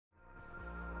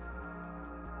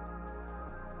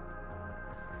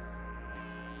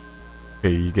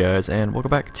Hey you guys, and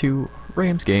welcome back to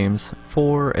Rams Games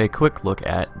for a quick look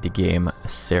at the game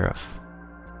Seraph.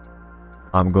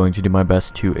 I'm going to do my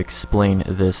best to explain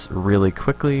this really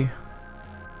quickly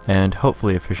and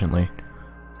hopefully efficiently.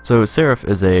 So Seraph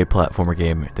is a platformer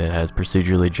game that has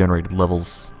procedurally generated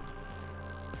levels.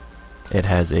 It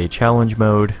has a challenge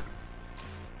mode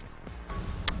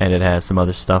and it has some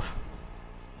other stuff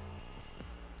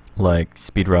like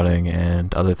speedrunning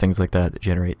and other things like that that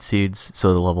generate seeds.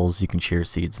 So the levels, you can share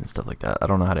seeds and stuff like that. I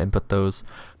don't know how to input those.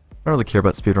 I don't really care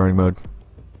about speedrunning mode.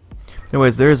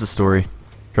 Anyways, there is a story.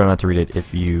 Try not to read it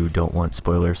if you don't want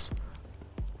spoilers.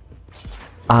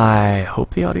 I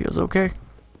hope the audio is okay.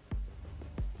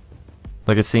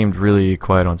 Like, it seemed really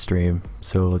quiet on stream,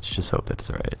 so let's just hope that it's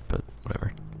alright, but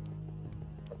whatever.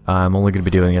 I'm only going to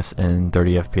be doing this in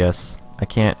 30 FPS. I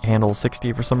can't handle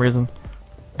 60 for some reason.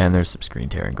 And there's some screen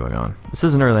tearing going on. This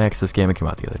is an early access game. It came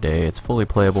out the other day. It's fully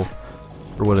playable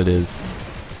for what it is.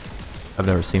 I've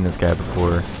never seen this guy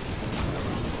before.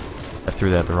 I threw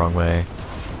that the wrong way.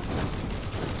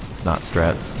 It's not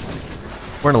strats.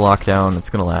 We're in a lockdown.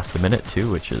 It's going to last a minute too,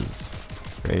 which is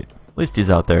great. At least he's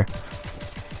out there.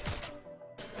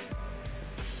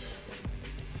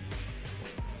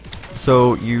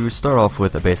 So you start off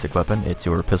with a basic weapon. It's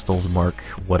your pistols mark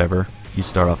whatever. You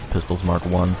start off with pistols mark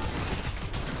 1.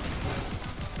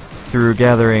 Through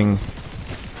gathering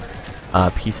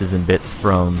pieces and bits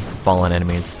from fallen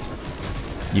enemies,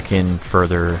 you can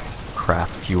further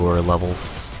craft your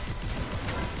levels.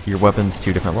 Your weapons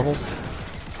to different levels.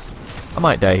 I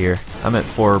might die here. I'm at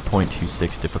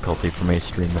 4.26 difficulty from a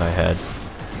stream that I had.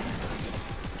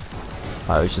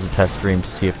 It was just a test stream to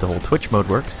see if the whole Twitch mode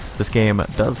works. This game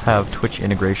does have Twitch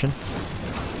integration.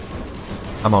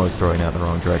 I'm always throwing out the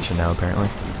wrong direction now, apparently.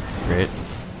 Great.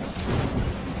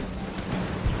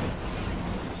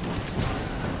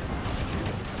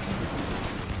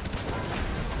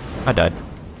 I died.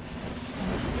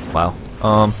 Wow.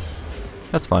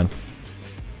 That's fine.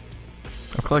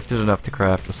 I've collected enough to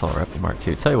craft Assault Rifle Mark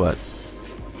II. Tell you what,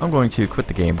 I'm going to quit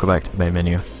the game, go back to the main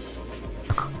menu,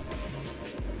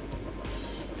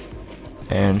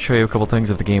 and show you a couple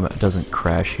things if the game doesn't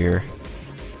crash here.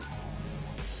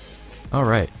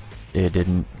 Alright, it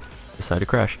didn't decide to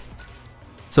crash.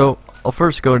 So, I'll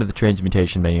first go into the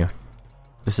transmutation menu.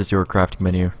 This is your crafting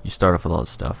menu. You start off with all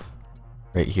this stuff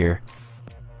right here.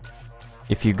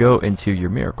 If you go into your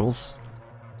miracles,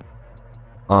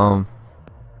 right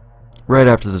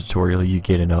after the tutorial you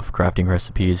get enough crafting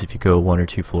recipes if you go 1 or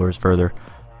 2 floors further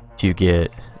to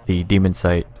get the demon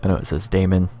sight. I know it says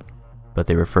daemon, but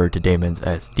they refer to daemons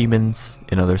as demons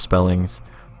in other spellings.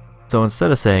 So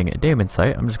instead of saying daemon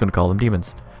sight, I'm just going to call them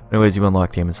demons. Anyways, you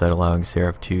unlock daemon sight, allowing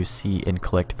Seraph to see and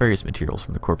collect various materials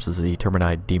from the corpses of the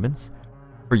terminide demons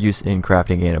for use in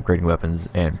crafting and upgrading weapons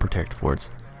and protective wards.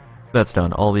 That's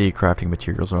done. All the crafting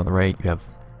materials are on the right. You have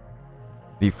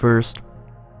the first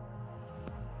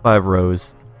 5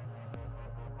 rows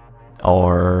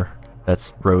are,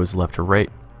 that's rows left to right,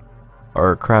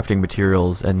 are crafting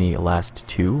materials, and the last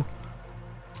 2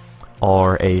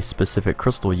 are a specific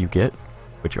crystal you get,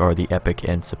 which are the epic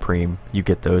and supreme. You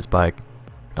get those by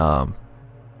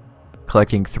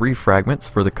collecting 3 fragments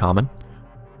for the common,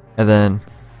 and then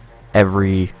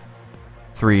every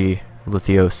 3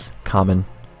 lithios common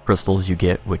crystals you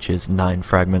get, which is 9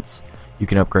 fragments, you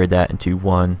can upgrade that into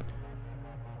 1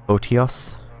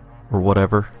 otios or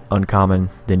whatever uncommon.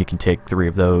 Then you can take 3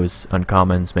 of those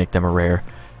uncommons, make them a rare,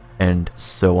 and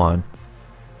so on.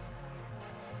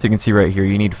 So you can see right here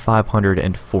you need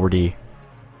 540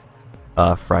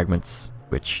 fragments,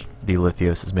 which the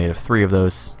lithios is made of 3 of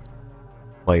those,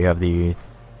 while you have the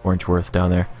orange worth down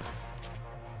there,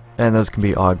 and those can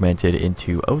be augmented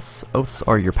into oaths. Oaths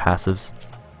are your passives.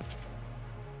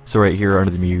 So right here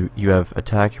under the menu you have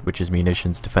attack, which is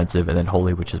munitions, defensive, and then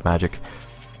holy, which is magic.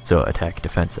 So attack,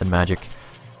 defense, and magic.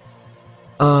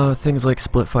 Things like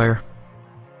split fire.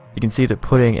 You can see that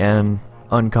putting an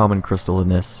uncommon crystal in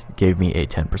this gave me a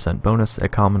 10% bonus. A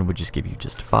common would just give you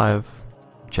just 5,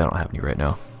 which I don't have any right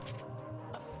now.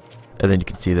 And then you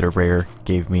can see that a rare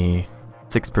gave me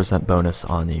 6% bonus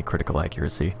on the critical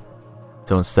accuracy.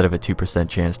 So instead of a 2%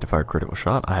 chance to fire a critical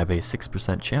shot, I have a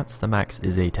 6% chance. The max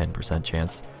is a 10%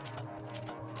 chance.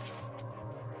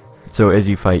 So as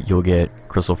you fight, you'll get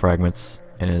crystal fragments,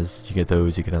 and as you get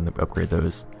those, you can upgrade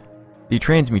those. The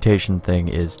transmutation thing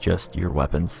is just your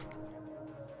weapons.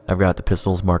 I've got the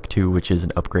pistols Mark II, which is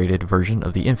an upgraded version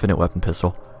of the infinite weapon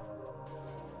pistol.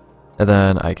 And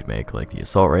then I could make like the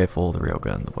assault rifle, the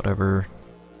railgun, the whatever.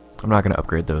 I'm not going to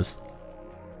upgrade those.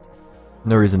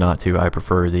 No reason not to.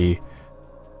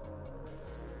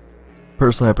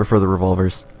 Personally, I prefer the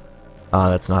revolvers.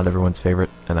 That's not everyone's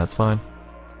favorite, and that's fine.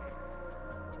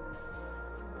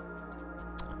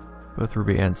 Both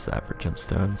ruby and sapphire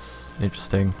gemstones.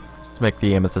 Interesting. To make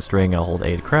the amethyst ring, I'll hold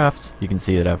A to craft. You can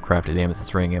see that I've crafted the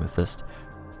amethyst ring, amethyst.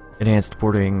 Enhanced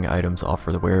boarding items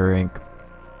offer the wearer rank.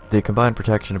 The combined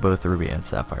protection of both the ruby and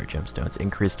sapphire gemstones.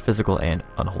 Increased physical and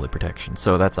unholy protection.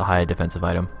 So that's a high defensive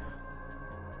item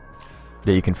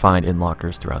that you can find in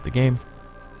lockers throughout the game.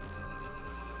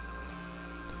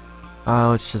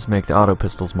 Let's just make the auto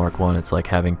pistols Mark 1. It's like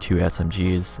having 2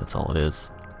 SMGs. That's all it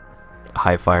is.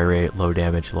 High fire rate, low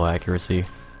damage, low accuracy.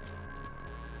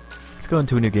 Let's go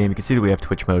into a new game. You can see that we have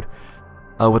Twitch mode.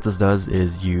 What this does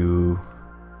is once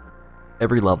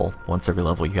every level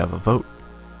you have a vote.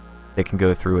 They can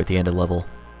go through at the end of the level.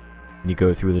 When you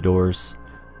go through the doors,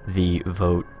 the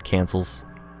vote cancels.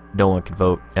 No one can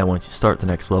vote, and once you start the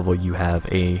next level, you have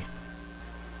the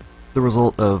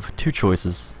result of 2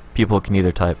 choices. People can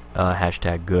either type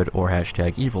hashtag good or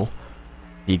hashtag evil.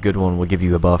 The good one will give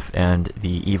you a buff, and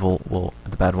the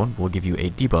bad one will give you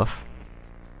a debuff.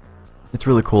 It's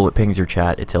really cool. It pings your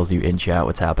chat. It tells you in chat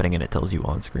what's happening, and it tells you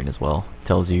on screen as well. It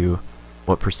tells you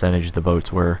what percentage the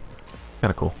votes were. Kind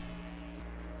of cool.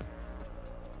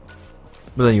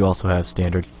 But then you also have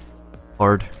standard.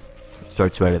 Hard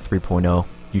starts you out at 3.0.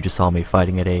 You just saw me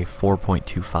fighting at a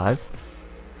 4.25.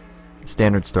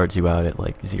 Standard starts you out at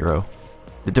like 0.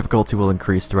 The difficulty will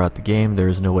increase throughout the game. There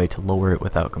is no way to lower it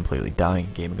without completely dying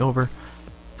and gaming over.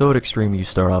 So at extreme you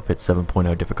start off at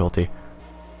 7.0 difficulty,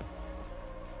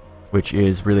 which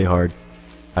is really hard.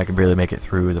 I can barely make it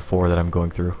through the 4 that I'm going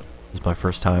through. This is my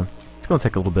first time. It's going to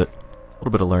take a little bit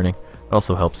of learning. It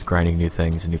also helps grinding new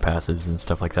things and new passives and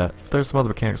stuff like that. There's some other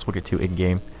mechanics we'll get to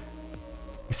in-game.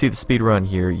 You see the speed run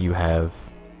here, you have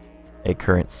a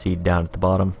current seed down at the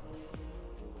bottom.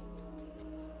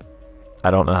 I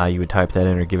don't know how you would type that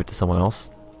in or give it to someone else.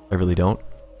 I really don't.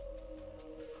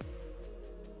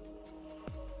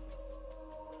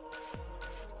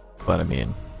 But I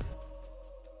mean,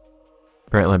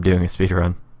 apparently I'm doing a speed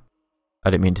run.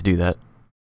 I didn't mean to do that.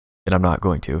 And I'm not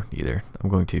going to either. I'm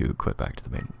going to quit back to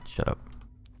the main. Shut up.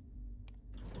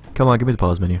 Come on, give me the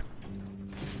pause menu.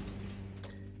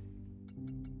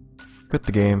 Quit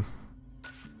the game.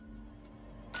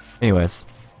 Anyways,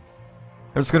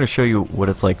 I'm just going to show you what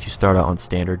it's like to start out on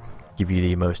standard. Give you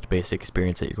the most basic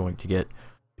experience that you're going to get.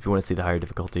 If you want to see the higher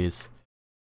difficulties,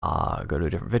 go to a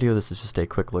different video. This is just a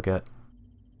quick look at.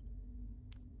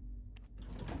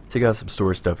 So you got some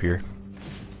story stuff here.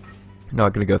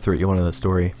 Not going to go through it. You want to know the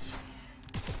story.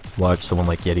 Watch someone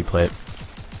like Yeti play it.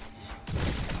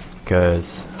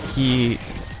 Because he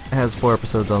has 4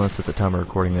 episodes on this at the time of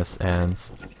recording this, and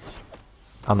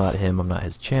I'm not him, I'm not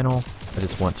his channel. I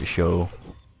just want to show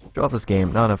off this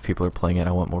game. Not enough people are playing it.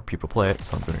 I want more people to play it,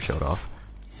 so I'm going to show it off.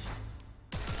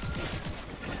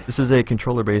 This is a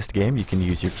controller-based game. You can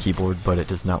use your keyboard, but it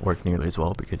does not work nearly as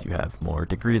well because you have more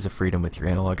degrees of freedom with your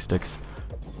analog sticks.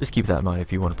 Just keep that in mind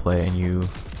if you want to play and you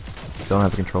don't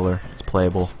have a controller. It's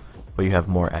playable, but you have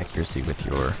more accuracy with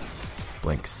your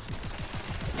blinks.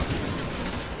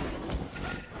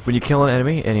 When you kill an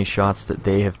enemy, any shots that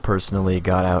they have personally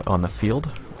got out on the field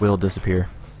will disappear.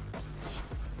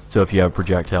 So if you have a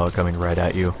projectile coming right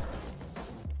at you,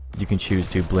 you can choose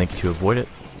to blink to avoid it,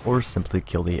 or simply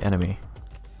kill the enemy.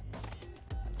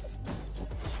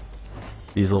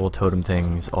 These little totem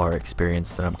things are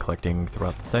experience that I'm collecting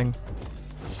throughout the thing.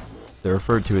 They're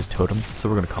referred to as totems, so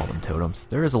we're going to call them totems.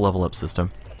 There is a level up system.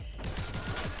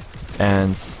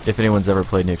 And if anyone's ever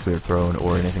played Nuclear Throne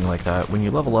or anything like that, when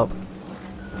you level up,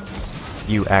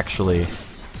 you actually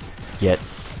get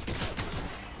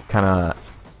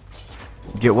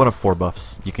one of 4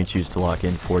 buffs. You can choose to lock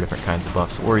in 4 different kinds of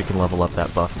buffs, or you can level up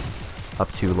that buff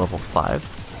up to level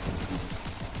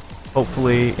 5.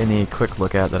 Hopefully, in the quick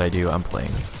look at that I do, I'm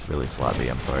playing really sloppy,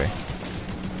 I'm sorry.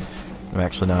 I'm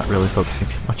actually not really focusing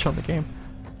too much on the game.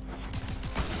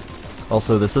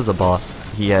 Also, this is a boss.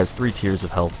 He has 3 tiers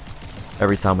of health.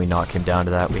 Every time we knock him down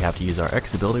to that, we have to use our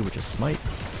X ability, which is Smite,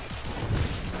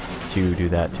 to do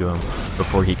that to him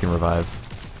before he can revive.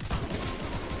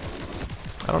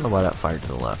 I don't know why that fired to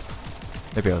the left.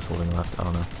 Maybe I was holding left, I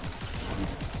don't know.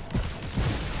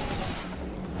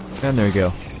 And there you go.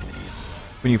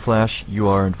 When you flash, you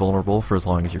are invulnerable for as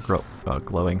long as you're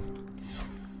glowing.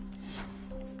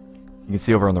 You can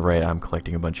see over on the right, I'm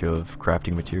collecting a bunch of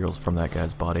crafting materials from that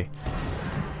guy's body.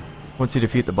 Once you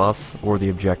defeat the boss, or the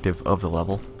objective of the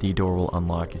level, the door will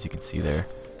unlock, as you can see there.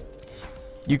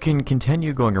 You can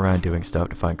continue going around doing stuff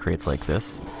to find crates like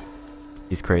this.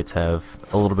 These crates have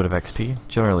a little bit of XP,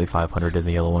 generally 500 in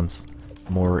the yellow ones,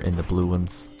 more in the blue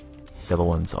ones. The other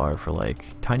ones are for like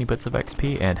tiny bits of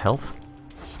XP and health,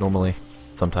 normally.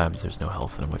 Sometimes there's no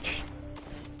health in them, which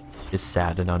is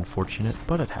sad and unfortunate,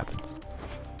 but it happens.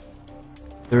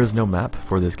 There is no map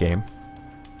for this game,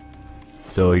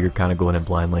 so you're kind of going in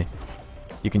blindly.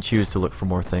 You can choose to look for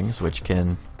more things, which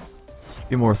can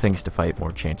be more things to fight,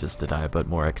 more chances to die, but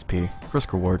more XP.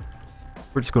 Risk reward.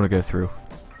 We're just going to go through.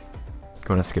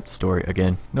 Going to skip the story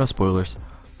again. No spoilers.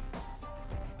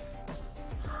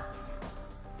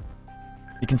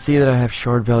 You can see that I have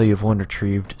shard value of 1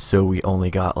 retrieved, so we only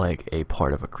got like a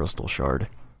part of a crystal shard.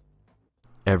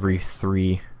 Every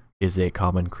 3 is a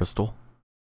common crystal.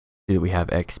 See that we have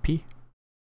XP.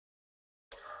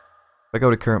 If I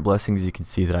go to current blessings, you can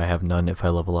see that I have none. If I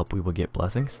level up, we will get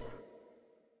blessings.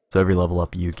 So every level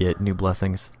up you get new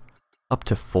blessings. Up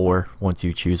to 4. Once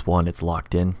you choose one, it's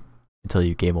locked in until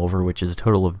you game over, which is a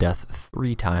total of death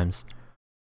 3 times.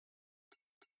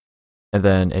 And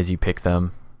then as you pick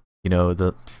them, you know,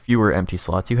 the fewer empty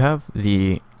slots you have,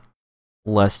 the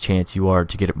less chance you are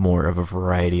to get more of a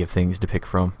variety of things to pick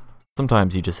from.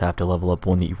 Sometimes you just have to level up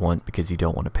one that you want because you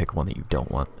don't want to pick one that you don't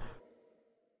want.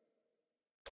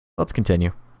 Let's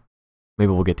continue.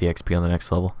 Maybe we'll get the XP on the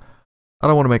next level. I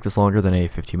don't want to make this longer than a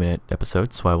 15-minute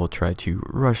episode, so I will try to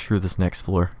rush through this next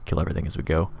floor, kill everything as we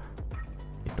go.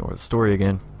 Ignore the story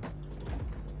again.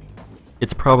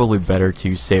 It's probably better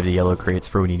to save the yellow crates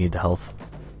for when you need the health,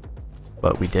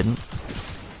 but we didn't.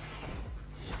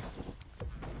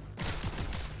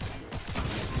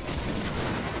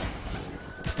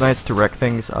 It's nice to wreck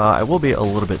things. I will be a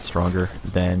little bit stronger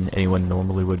than anyone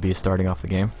normally would be starting off the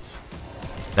game.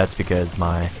 That's because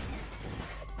my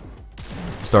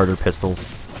starter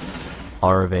pistols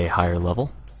are of a higher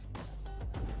level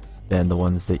than the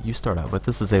ones that you start out with.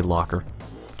 This is a locker.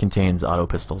 Contains auto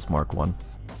pistols Mark 1.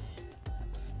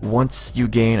 Once you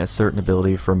gain a certain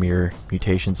ability from your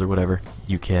mutations or whatever,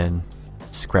 you can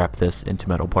scrap this into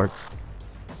metal parts.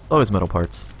 Always metal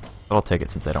parts, but I'll take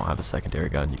it since I don't have a secondary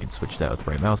gun. You can switch that with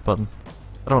the right mouse button.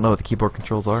 I don't know what the keyboard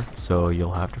controls are, so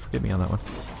you'll have to forgive me on that one.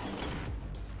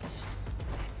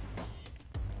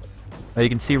 Now you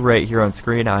can see right here on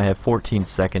screen I have 14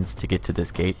 seconds to get to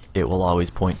this gate. It will always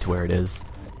point to where it is.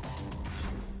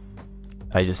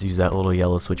 I just use that little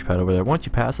yellow switch pad over there. Once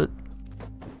you pass it,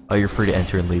 you're free to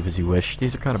enter and leave as you wish.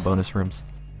 These are kind of bonus rooms.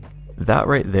 That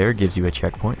right there gives you a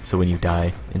checkpoint, so when you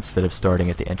die, instead of starting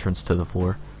at the entrance to the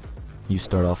floor, you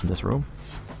start off in this room.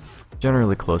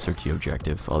 Generally closer to your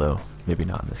objective, although maybe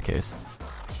not in this case.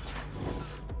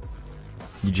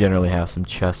 You generally have some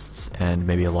chests and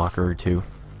maybe a locker or two.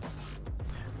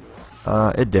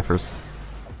 It differs.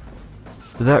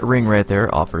 That ring right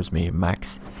there offers me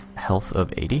max health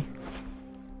of 80.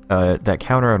 That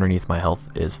counter underneath my health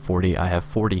is 40. I have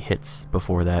 40 hits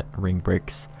before that ring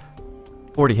breaks.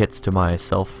 40 hits to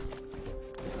myself.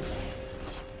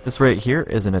 This right here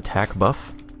is an attack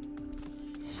buff.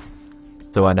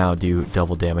 So I now do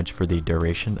double damage for the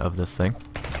duration of this thing.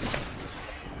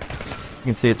 You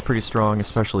can see it's pretty strong,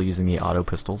 especially using the auto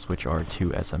pistols, which are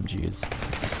 2 SMGs.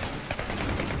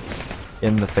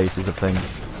 In the faces of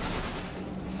things.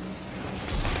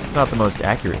 Not the most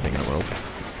accurate thing in the world,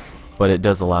 but it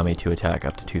does allow me to attack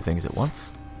up to 2 things at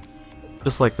once.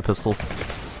 Just like the pistols.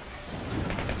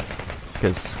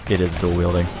 Because it is dual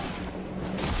wielding.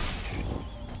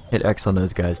 Hit X on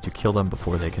those guys to kill them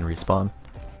before they can respawn.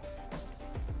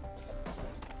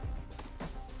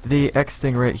 The X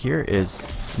thing right here is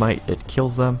smite. It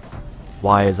kills them.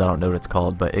 Y is I don't know what it's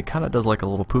called, but it kind of does like a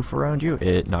little poof around you.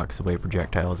 It knocks away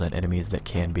projectiles and enemies that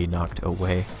can be knocked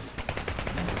away.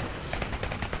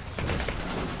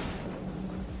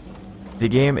 The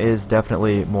game is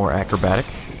definitely more acrobatic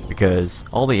because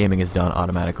all the aiming is done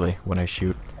automatically when I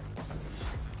shoot.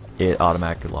 It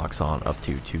automatically locks on up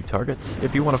to 2 targets.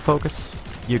 If you want to focus,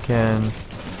 you can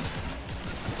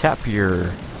tap your...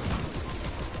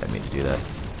 I didn't mean to do that.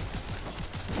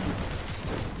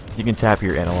 You can tap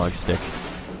your analog stick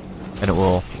and it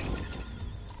will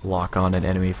lock on an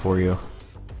enemy for you,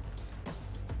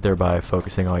 thereby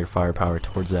focusing all your firepower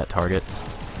towards that target.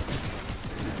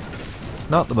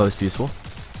 Not the most useful.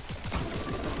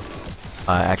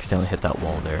 I accidentally hit that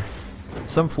wall there.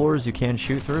 Some floors you can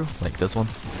shoot through, like this one.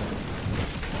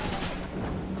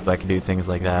 So I can do things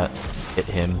like that. Hit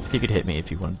him. He could hit me if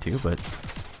he wanted to, but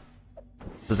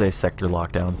this is a sector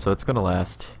lockdown, so it's going to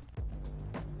last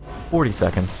 40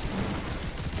 seconds.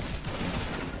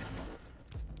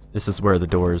 This is where the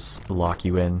doors lock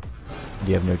you in.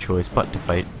 You have no choice but to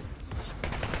fight.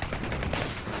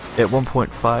 At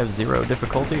 1.50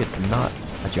 difficulty, it's not...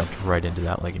 I jumped right into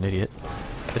that like an idiot.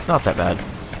 It's not that bad.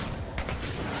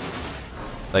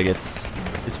 Like, it's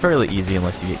fairly easy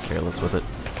unless you get careless with it.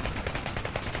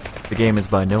 The game is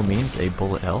by no means a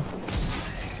bullet hell,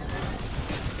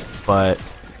 but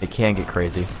it can get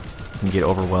crazy. You can get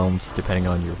overwhelmed depending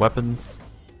on your weapons.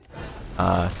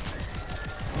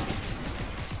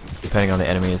 depending on the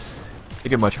enemies, they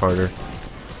get much harder.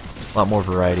 A lot more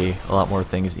variety, a lot more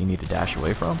things that you need to dash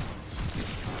away from.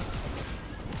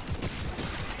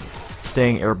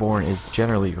 Staying airborne is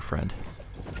generally your friend.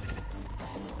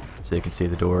 So you can see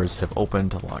the doors have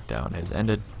opened, lockdown has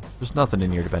ended. There's nothing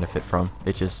in here to benefit from.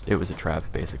 It was a trap,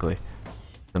 basically.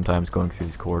 Sometimes going through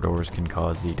these corridors can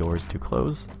cause the doors to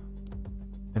close,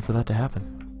 and for that to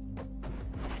happen.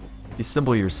 The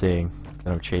symbol you're seeing,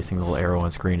 that I'm chasing, the little arrow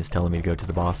on screen, is telling me to go to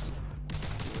the boss.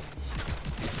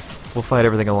 We'll fight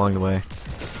everything along the way.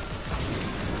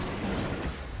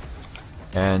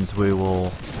 And we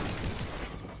will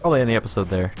probably end the episode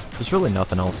there. There's really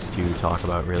nothing else to talk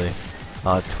about, really.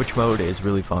 Twitch mode is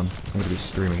really fun. I'm going to be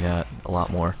streaming that a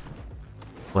lot more.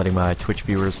 Letting my Twitch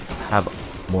viewers have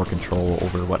more control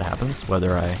over what happens,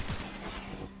 whether I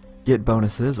get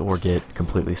bonuses or get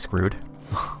completely screwed.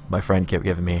 My friend kept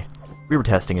giving me... We were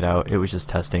testing it out, it was just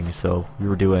testing, so we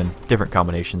were doing different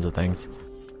combinations of things.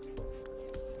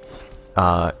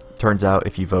 Turns out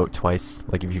if you vote twice,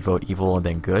 like if you vote evil and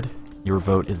then good, your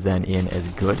vote is then in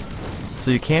as good.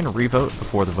 So you can re-vote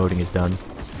before the voting is done.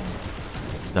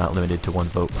 Not limited to one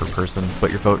vote per person, but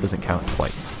your vote doesn't count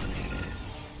twice.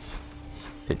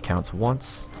 It counts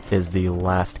once, is the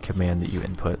last command that you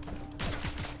input.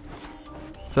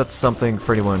 So that's something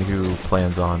for anyone who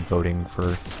plans on voting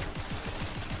for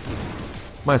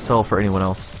myself or anyone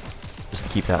else, just to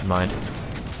keep that in mind.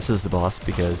 This is the boss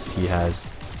because he has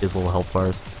his little health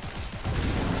bars.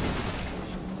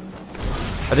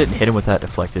 I didn't hit him with that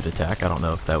deflected attack. I don't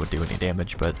know if that would do any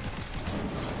damage, but...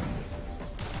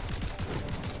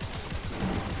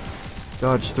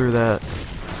 Dodge through that.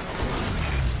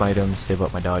 Smite him, save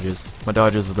up my dodges. My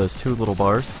dodges are those two little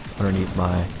bars underneath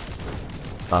my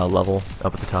level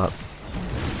up at the top.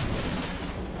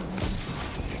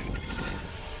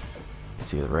 You can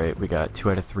see the right, we got 2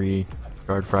 out of 3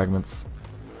 guard fragments.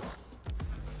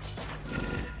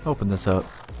 Open this up.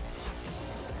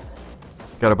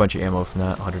 Got a bunch of ammo from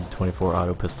that, 124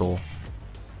 auto pistol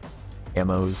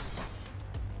ammos.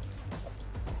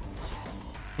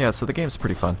 Yeah, so the game's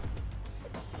pretty fun.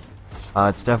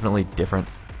 It's definitely different.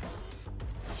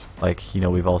 Like, you know,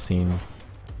 we've all seen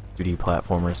 2D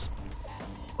platformers,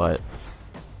 but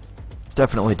it's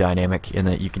definitely dynamic in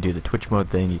that you can do the Twitch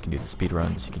mode thing, you can do the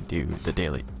speedruns, you can do the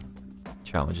daily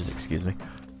challenges, excuse me,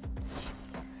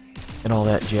 and all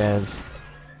that jazz.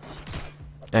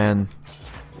 And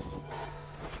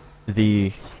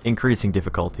the increasing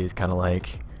difficulty is kind of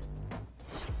like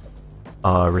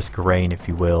Risk of Rain, if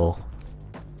you will.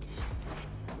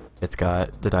 It's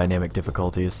got the dynamic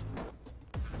difficulties.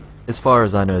 As far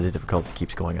as I know, the difficulty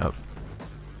keeps going up.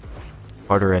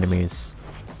 Harder enemies,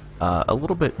 a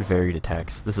little bit varied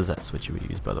attacks. This is that switch you would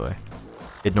use, by the way.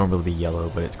 It'd normally be yellow,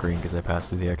 but it's green because I passed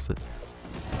through the exit.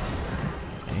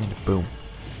 And boom.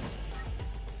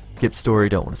 Skip story,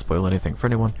 don't want to spoil anything for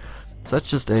anyone. So that's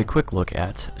just a quick look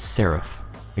at Seraph,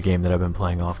 a game that I've been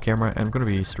playing off camera, and I'm going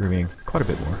to be streaming quite a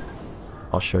bit more.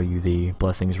 I'll show you the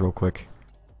blessings real quick.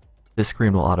 This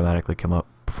screen will automatically come up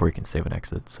before you can save and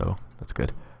exit, so that's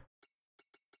good.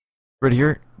 Right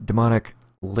here, Demonic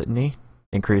Litany.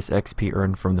 Increase XP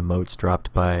earned from the motes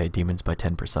dropped by demons by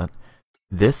 10%.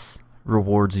 This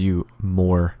rewards you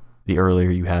more the earlier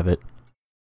you have it.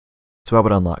 So I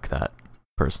would unlock that,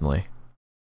 personally,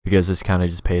 because this kind of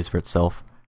just pays for itself.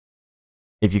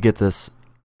 If you get this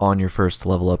on your first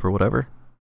level up or whatever,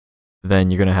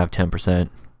 then you're going to have 10%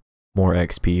 more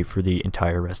XP for the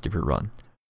entire rest of your run.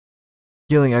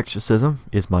 Healing Exorcism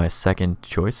is my second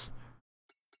choice.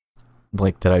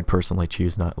 Like, that I'd personally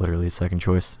choose, not literally a second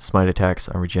choice. Smite attacks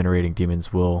on regenerating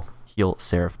demons will heal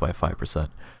Seraph by 5%.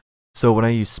 So when I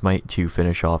use Smite to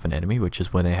finish off an enemy, which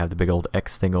is when they have the big old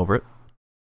X thing over it,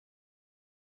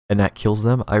 and that kills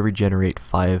them, I regenerate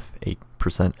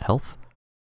 8% health.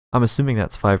 I'm assuming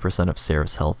that's 5% of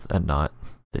Seraph's health and not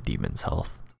the demon's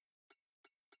health.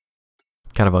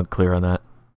 Kind of unclear on that.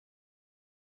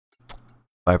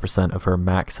 5% of her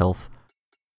max health.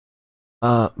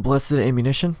 Blessed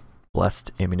Ammunition,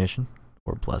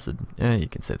 or Blessed, you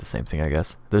can say the same thing, I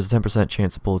guess. There's a 10%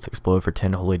 chance that bullets explode for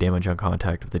 10 holy damage on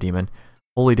contact with the demon.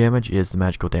 Holy damage is the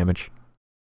magical damage.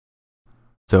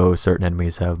 So certain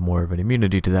enemies have more of an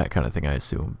immunity to that kind of thing, I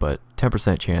assume, but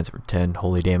 10% chance for 10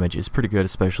 holy damage is pretty good,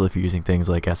 especially if you're using things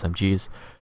like SMGs.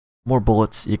 More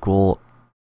bullets equal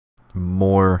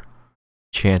more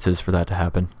chances for that to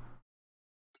happen.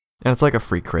 And it's like a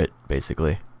free crit,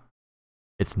 basically.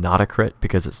 It's not a crit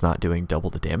because it's not doing double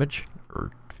the damage,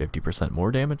 or 50%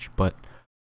 more damage, but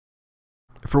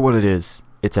for what it is,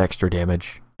 it's extra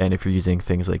damage. And if you're using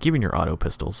things like even your auto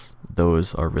pistols,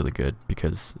 those are really good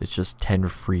because it's just 10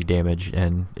 free damage,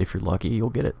 and if you're lucky,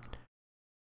 you'll get it.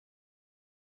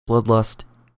 Bloodlust.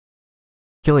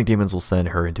 Killing demons will send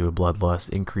her into a bloodlust,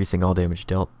 increasing all damage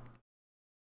dealt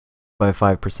by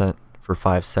 5% for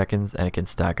 5 seconds, and it can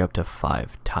stack up to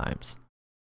 5 times.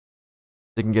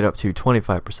 It can get up to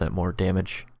 25% more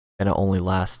damage, and it only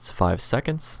lasts 5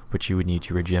 seconds, which you would need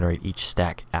to regenerate each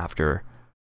stack after,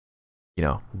 you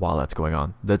know, while that's going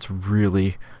on. That's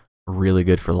really, really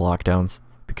good for the lockdowns,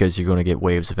 because you're going to get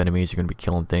waves of enemies, you're going to be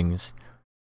killing things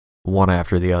one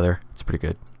after the other. It's pretty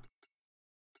good.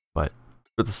 But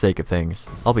for the sake of things,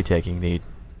 I'll be taking the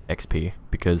XP,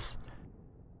 because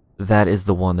that is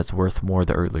the one that's worth more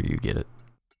the earlier you get it.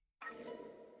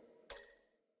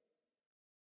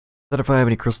 Then if I have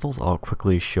any crystals, I'll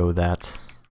quickly show that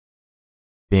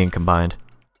being combined.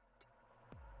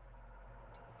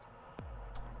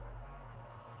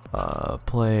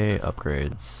 Play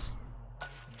upgrades.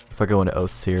 If I go into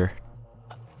oaths here,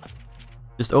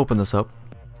 just open this up,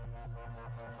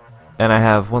 and I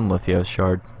have 1 Lithios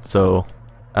shard, so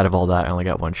out of all that I only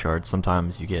got 1 shard.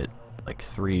 Sometimes you get like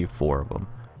 3, 4 of them,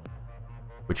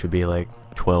 which would be like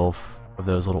 12 of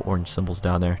those little orange symbols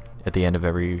down there at the end of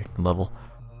every level.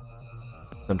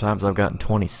 Sometimes I've gotten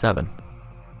 27.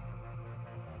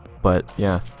 But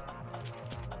yeah,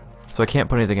 so I can't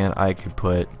put anything in. I could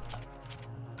put,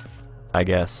 I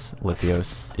guess,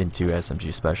 Lithios into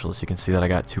SMG Specialist. You can see that I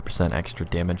got 2% extra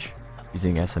damage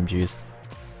using SMGs.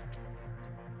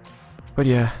 But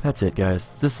yeah, that's it,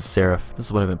 guys. This is Seraph. This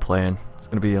is what I've been playing. It's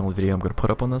going to be the only video I'm going to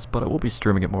put up on this, but I will be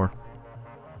streaming it more.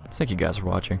 So thank you guys for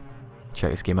watching.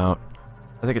 Check this game out.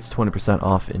 I think it's 20%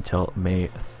 off until May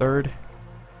 3rd.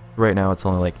 Right now it's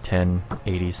only like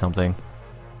 10.80 something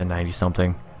and 90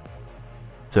 something.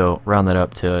 So round that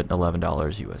up to $11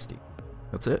 USD.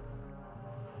 That's it.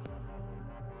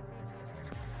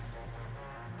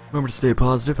 Remember to stay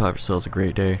positive, have yourselves a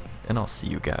great day, and I'll see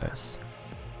you guys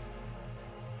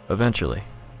eventually,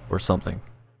 or something.